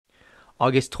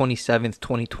August 27th,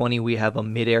 2020, we have a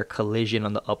midair collision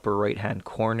on the upper right-hand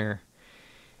corner.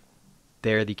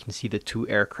 There you can see the two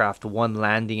aircraft, one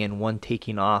landing and one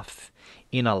taking off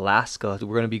in Alaska.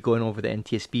 We're going to be going over the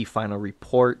NTSB Final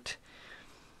Report.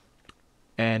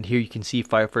 And here you can see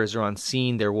firefighters are on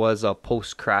scene. There was a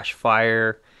post-crash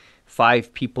fire,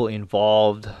 5 people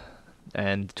involved,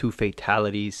 and 2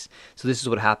 fatalities. So this is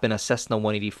what happened. A Cessna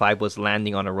 185 was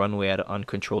landing on a runway at an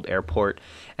uncontrolled airport,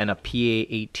 and a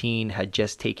PA-18 had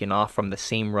just taken off from the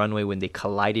same runway when they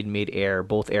collided mid-air.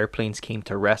 Both airplanes came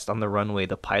to rest on the runway.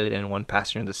 The pilot and 1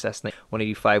 passenger in the Cessna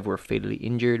 185 were fatally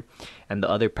injured, and the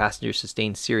other passenger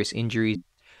sustained serious injuries.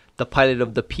 The pilot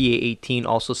of the PA-18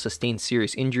 also sustained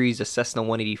serious injuries. The Cessna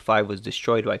 185 was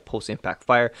destroyed by post-impact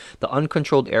fire. The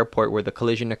uncontrolled airport where the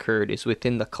collision occurred is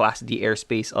within the Class D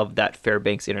airspace of that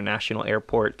Fairbanks International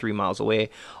Airport, 3 miles away.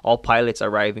 All pilots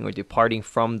arriving or departing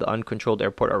from the uncontrolled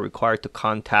airport are required to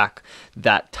contact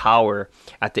that tower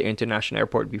at the international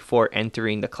airport before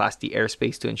entering the Class D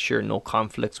airspace to ensure no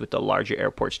conflicts with the larger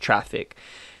airport's traffic.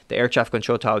 The air traffic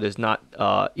control tower does not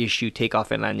issue takeoff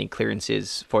and landing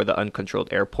clearances for the uncontrolled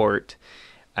airport.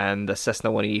 And the Cessna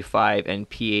 185 and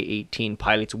PA-18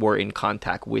 pilots were in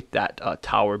contact with that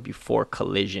tower before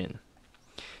collision.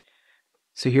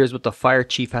 So here's what the fire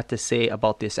chief had to say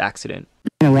about this accident.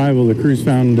 On arrival, the crews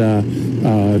found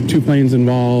 2 planes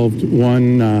involved,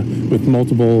 one with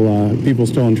multiple people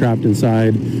still entrapped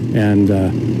inside, and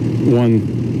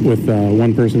one with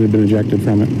 1 person who had been ejected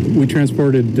from it. We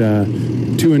transported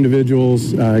 2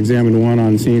 individuals, examined 1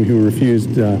 on scene who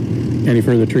refused any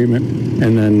further treatment,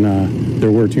 and then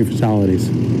there were 2 fatalities.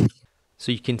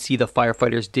 So you can see the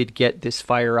firefighters did get this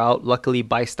fire out. Luckily,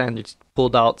 bystanders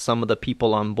pulled out some of the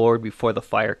people on board before the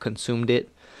fire consumed it.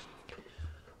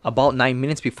 About 9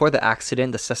 minutes before the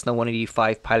accident, the Cessna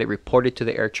 185 pilot reported to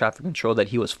the air traffic control that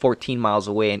he was 14 miles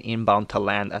away and inbound to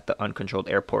land at the uncontrolled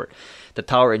airport. The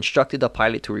tower instructed the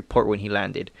pilot to report when he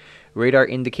landed. Radar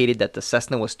indicated that the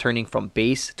Cessna was turning from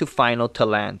base to final to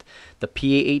land. The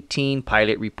PA-18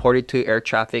 pilot reported to air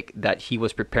traffic that he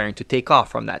was preparing to take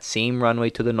off from that same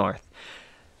runway to the north.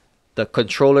 The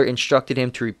controller instructed him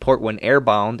to report when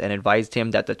airbound and advised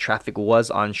him that the traffic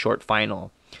was on short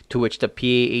final, to which the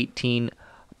PA-18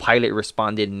 pilot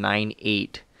responded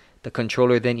 9-8. The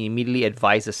controller then immediately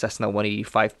advised the Cessna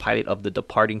 185 pilot of the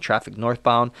departing traffic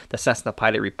northbound. The Cessna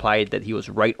pilot replied that he was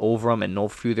right over him and no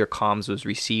further comms was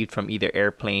received from either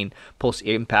airplane.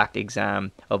 Post-impact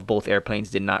exam of both airplanes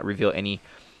did not reveal any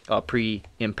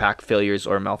pre-impact failures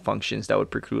or malfunctions that would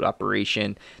preclude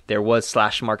operation. There was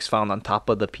slash marks found on top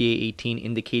of the PA-18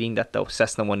 indicating that the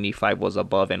Cessna 185 was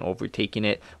above and overtaking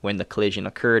it when the collision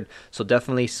occurred. So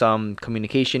definitely some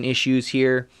communication issues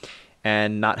here,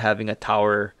 and not having a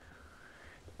tower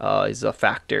is a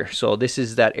factor. So this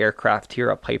is that aircraft here,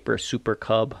 a Piper Super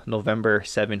Cub, November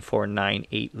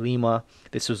 7498 Lima.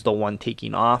 This was the one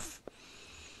taking off,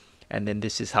 and then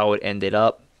this is how it ended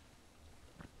up.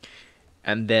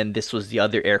 And then this was the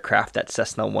other aircraft, that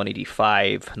Cessna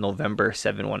 185, November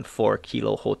 714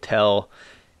 Kilo Hotel,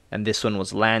 and this one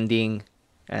was landing,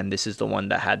 and this is the one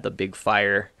that had the big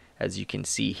fire, as you can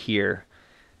see here.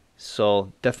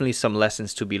 So definitely some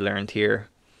lessons to be learned here.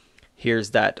 Here's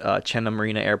that Chena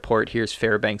Marina Airport. Here's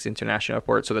Fairbanks International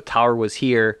Airport. So the tower was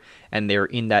here, and they're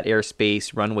in that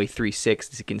airspace, runway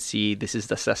 36. As you can see, this is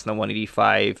the Cessna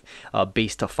 185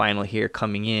 base to final here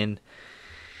coming in.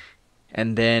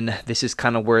 And then this is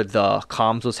kind of where the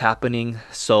comms was happening.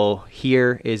 So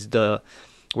here is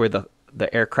where the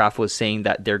aircraft was saying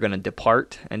that they're going to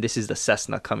depart. And this is the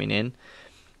Cessna coming in.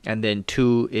 And then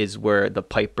 2 is where the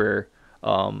Piper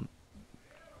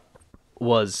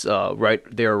was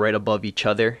they were right above each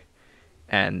other,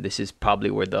 and this is probably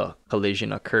where the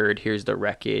collision occurred. Here's the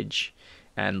wreckage,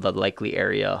 and the likely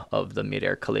area of the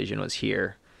midair collision was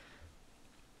here.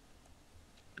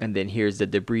 And then here's the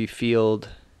debris field,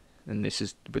 and this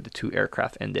is where the 2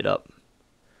 aircraft ended up.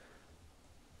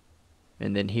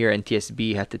 And then here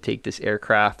NTSB had to take this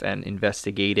aircraft and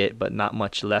investigate it, but not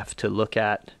much left to look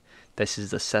at. This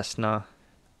is the Cessna,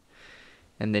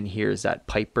 and then here's that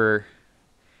Piper.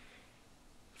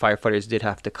 Firefighters did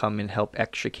have to come and help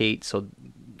extricate, so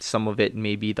some of it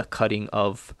may be the cutting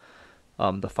of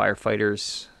the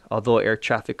firefighters. Although air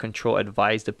traffic control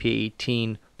advised the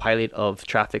PA-18 pilot of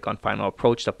traffic on final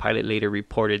approach, the pilot later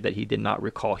reported that he did not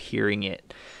recall hearing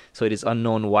it. So it is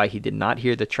unknown why he did not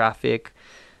hear the traffic.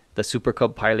 The Super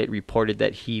Cub pilot reported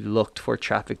that he looked for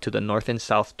traffic to the north and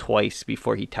south twice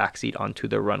before he taxied onto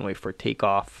the runway for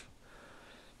takeoff.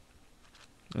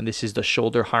 And this is the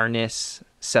shoulder harness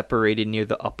separated near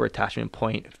the upper attachment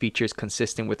point. Features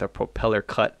consistent with a propeller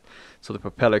cut. So the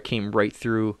propeller came right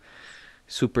through.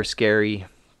 Super scary.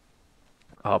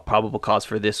 Probable cause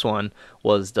for this one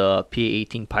was the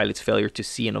PA-18 pilot's failure to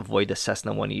see and avoid the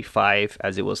Cessna 185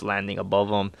 as it was landing above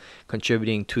them.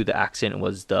 Contributing to the accident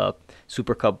was the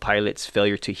Super Cub pilot's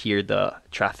failure to hear the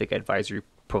traffic advisory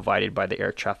provided by the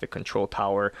air traffic control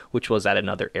tower, which was at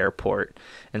another airport.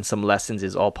 And some lessons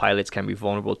is all pilots can be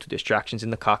vulnerable to distractions in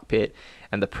the cockpit,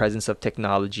 and the presence of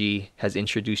technology has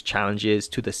introduced challenges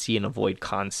to the see and avoid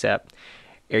concept.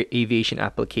 Aviation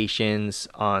applications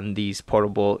on these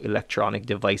portable electronic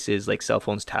devices like cell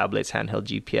phones, tablets, handheld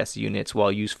GPS units,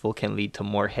 while useful, can lead to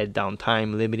more head down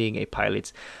time, limiting a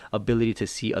pilot's ability to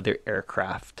see other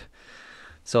aircraft.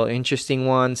 So interesting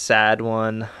one, sad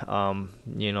one.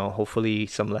 Hopefully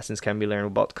some lessons can be learned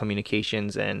about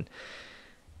communications, and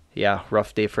yeah,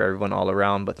 rough day for everyone all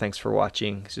around. But thanks for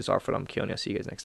watching. This is Arfad. I'm Keone. I'll see you guys next time.